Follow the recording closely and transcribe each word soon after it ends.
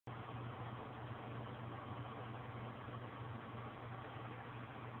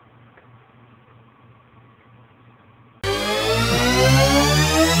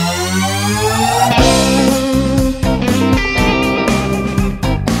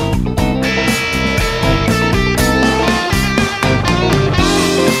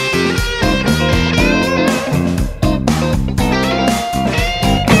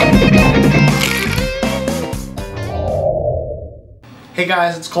Hey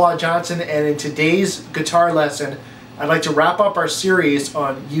guys, it's Claude Johnson, and in today's guitar lesson, I'd like to wrap up our series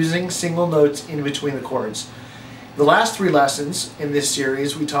on using single notes in between the chords. The last three lessons in this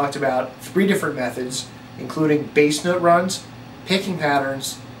series, we talked about three different methods, including bass note runs, picking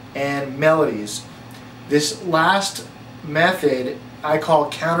patterns, and melodies. This last method I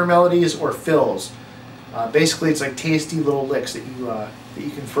call countermelodies or fills. Basically, it's like tasty little licks that you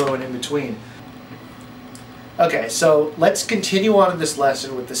can throw in between. Okay, so let's continue on in this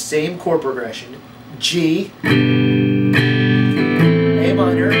lesson with the same chord progression: G, A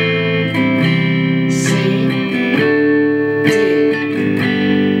minor, C, D.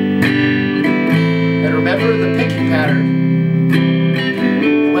 And remember the picking pattern.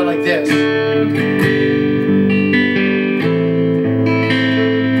 It went like this.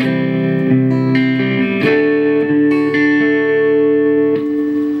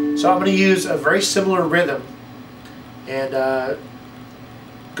 So I'm going to use a very similar rhythm. And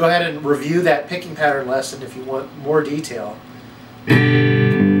go ahead and review that picking pattern lesson if you want more detail. I'm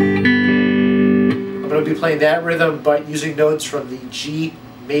going to be playing that rhythm but using notes from the G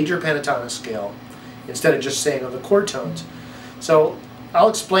major pentatonic scale instead of just staying on the chord tones. So I'll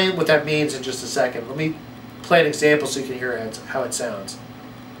explain what that means in just a second. Let me play an example so you can hear how it sounds.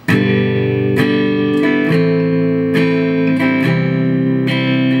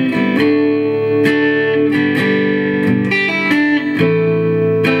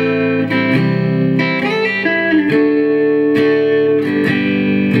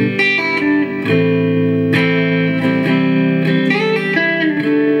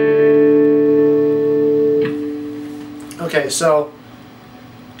 Okay, so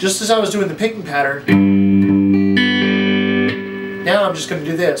just as I was doing the picking pattern, now I'm just going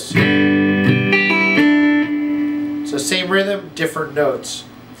to do this. So same rhythm, different notes.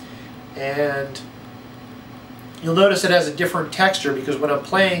 And you'll notice it has a different texture because when I'm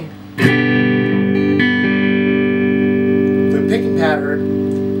playing the picking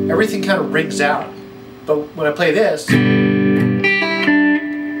pattern, everything kind of rings out. But when I play this, I'm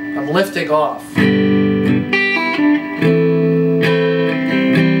lifting off.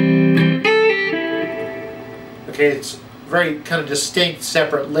 Okay, it's very kind of distinct,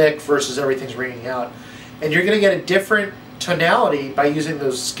 separate lick versus everything's ringing out. And you're going to get a different tonality by using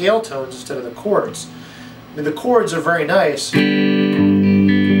those scale tones instead of the chords. I mean, the chords are very nice, but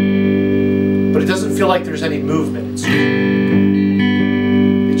it doesn't feel like there's any movement.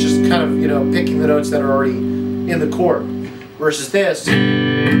 It's just kind of, picking the notes that are already in the chord. Versus this,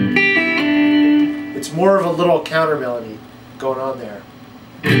 it's more of a little counter melody going on there.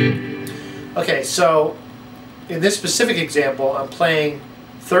 Okay, so in this specific example, I'm playing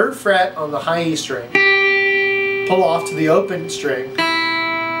 3rd fret on the high E string, pull off to the open string,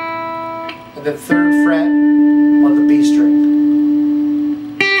 and then 3rd fret on the B string.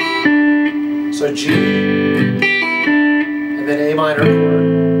 So G, and then A minor chord,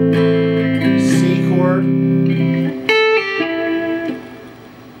 C chord,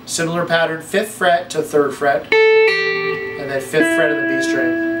 similar pattern, 5th fret to 3rd fret, and then 5th fret of the B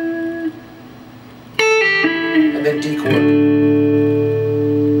string. And then D chord.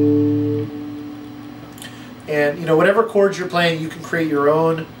 And whatever chords you're playing, you can create your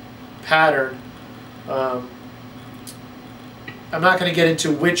own pattern. I'm not going to get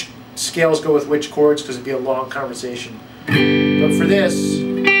into which scales go with which chords because it'd be a long conversation. But for this,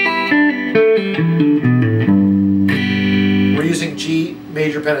 we're using G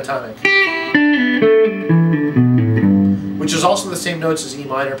major pentatonic, which is also the same notes as E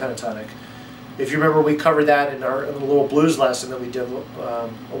minor pentatonic. If you remember, we covered that in the little blues lesson that we did a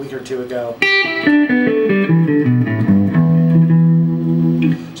week or two ago.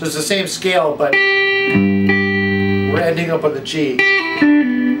 So it's the same scale, but we're ending up on the G.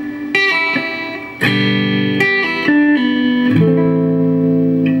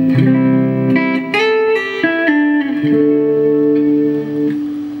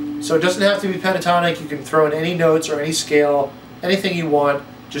 So it doesn't have to be pentatonic. You can throw in any notes or any scale, anything you want.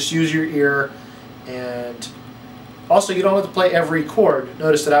 Just use your ear. And also, you don't have to play every chord.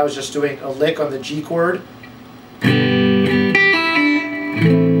 Notice that I was just doing a lick on the G chord,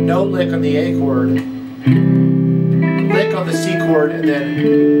 no lick on the A chord, lick on the C chord, and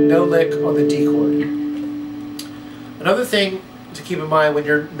then no lick on the D chord. Another thing to keep in mind, when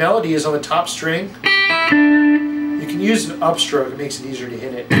your melody is on the top string, you can use an upstroke. It makes it easier to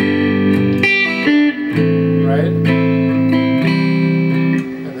hit it. Right?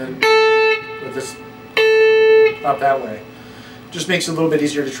 Up that way. Just makes it a little bit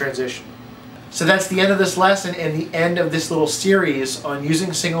easier to transition. So that's the end of this lesson and the end of this little series on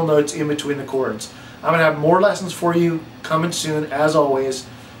using single notes in between the chords. I'm going to have more lessons for you coming soon as always.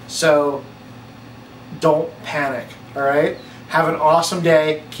 So don't panic, all right? Have an awesome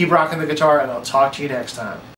day. Keep rocking the guitar, and I'll talk to you next time.